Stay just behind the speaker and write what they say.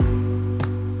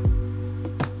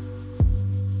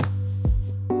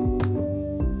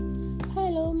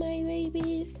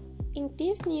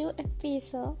this new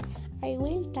episode, I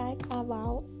will talk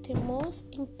about the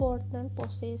most important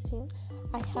possession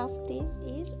I have. This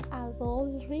is a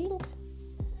gold ring.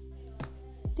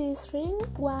 This ring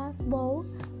was bought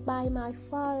by my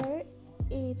father.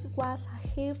 It was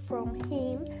a gift from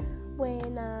him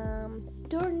when I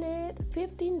turned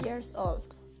 15 years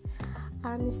old.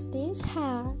 And still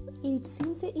have it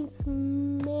since its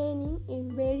meaning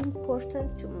is very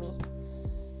important to me.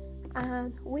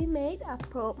 And we made a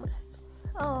promise.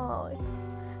 Oh,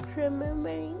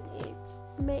 remembering it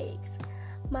makes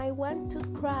me want to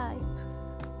cry.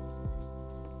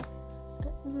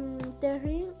 The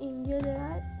ring in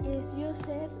general is used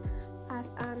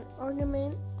as an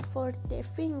ornament for the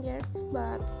fingers,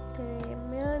 but the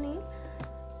meaning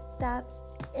that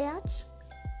each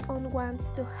one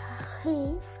wants to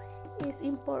have is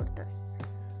important.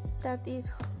 That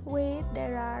is why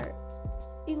there are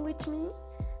engagement,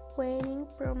 wedding,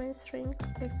 promise rings,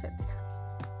 etc.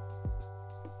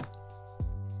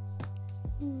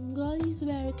 Gold is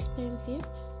very expensive,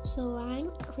 so I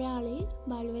really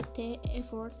value the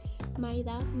effort my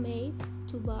dad made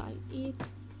to buy it.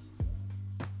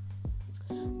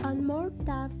 And more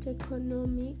that the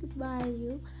economic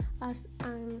value as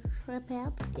an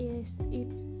repeat is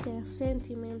the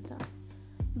sentimental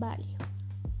value.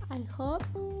 I hope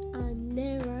I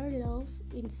never lost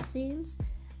it since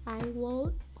I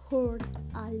will hurt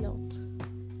a lot.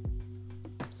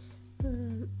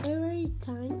 Every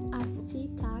time I see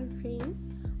that ring,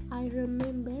 I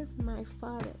remember my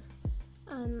father,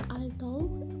 and although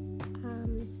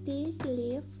I still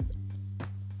live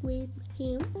with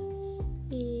him,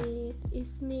 it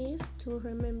is nice to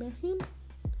remember him.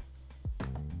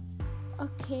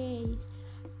 Okay,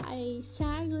 I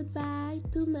say goodbye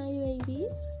to my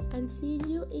babies and see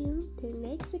you in the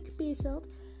next episode.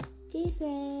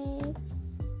 Kisses!